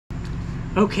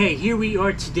Okay, here we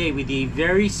are today with a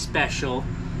very special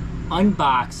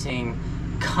unboxing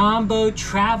combo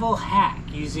travel hack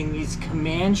using these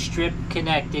command strip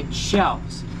connected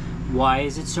shelves. Why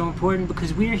is it so important?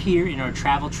 Because we're here in our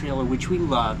travel trailer, which we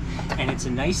love, and it's a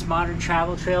nice modern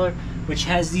travel trailer which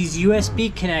has these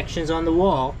USB connections on the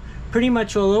wall pretty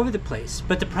much all over the place.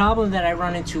 But the problem that I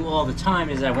run into all the time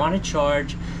is I want to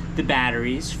charge the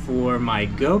batteries for my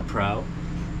GoPro,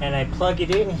 and I plug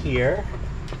it in here.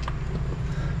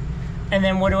 And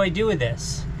then what do I do with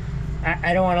this?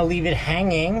 I don't want to leave it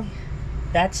hanging.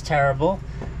 That's terrible.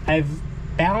 I've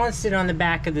balanced it on the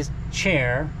back of the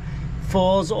chair.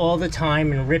 Falls all the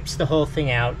time and rips the whole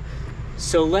thing out.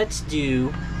 So let's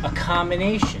do a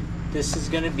combination. This is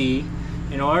going to be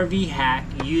an RV hack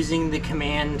using the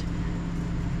command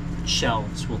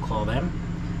shelves, we'll call them.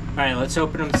 All right, let's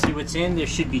open them and see what's in. There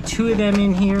should be 2 of them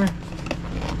in here.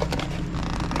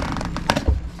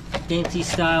 Dainty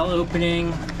style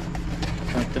opening.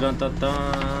 Dun, dun, dun,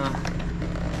 dun.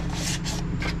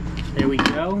 There we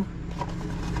go.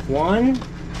 1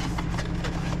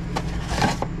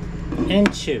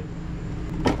 and 2.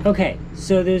 Okay,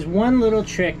 so there's one little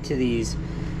trick to these.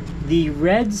 The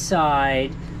red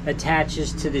side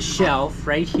attaches to the shelf.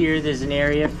 Right here, there's an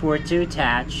area for it to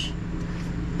attach.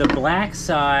 The black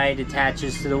side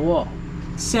attaches to the wall.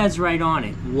 It says right on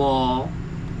it, wall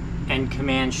and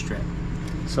command strip.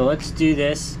 So let's do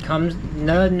this.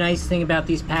 Another nice thing about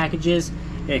these packages,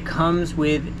 it comes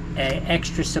with an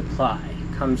extra supply.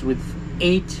 It comes with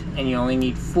 8, and you only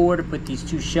need 4 to put these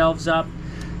 2 shelves up.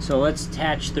 So let's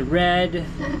attach the red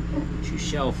to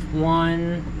shelf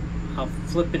 1. I'll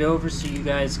flip it over so you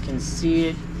guys can see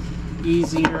it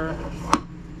easier.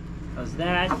 How's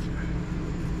that?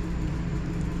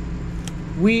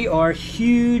 We are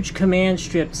huge command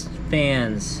strips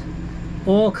fans.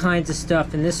 All kinds of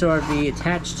stuff in this RV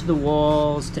attached to the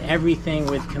walls, to everything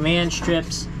with command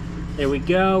strips. There we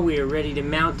go. We are ready to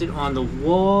mount it on the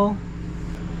wall.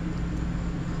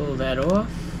 Pull that off.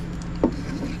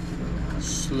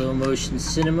 Slow motion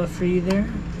cinema for you there.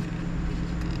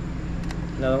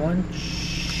 Another one.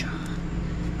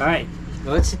 All right,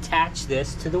 let's attach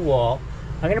this to the wall.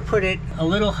 I'm gonna put it a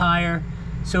little higher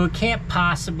so it can't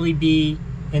possibly be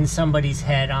in somebody's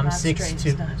head. I'm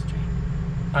 6'2".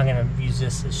 I'm gonna use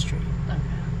this as straight. Okay.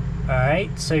 All right,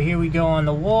 so here we go on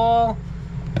the wall.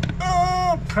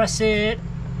 Oh, press it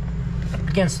up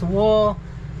against the wall.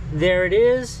 There it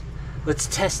is. Let's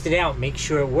test it out, make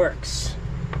sure it works.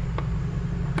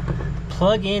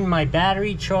 Plug in my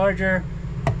battery charger.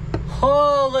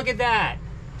 Oh, look at that.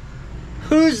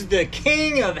 Who's the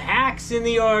king of hacks in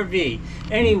the RV?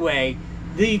 Anyway,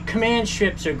 the command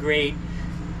strips are great.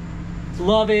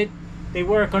 Love it. They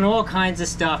work on all kinds of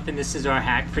stuff, and this is our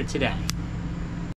hack for today.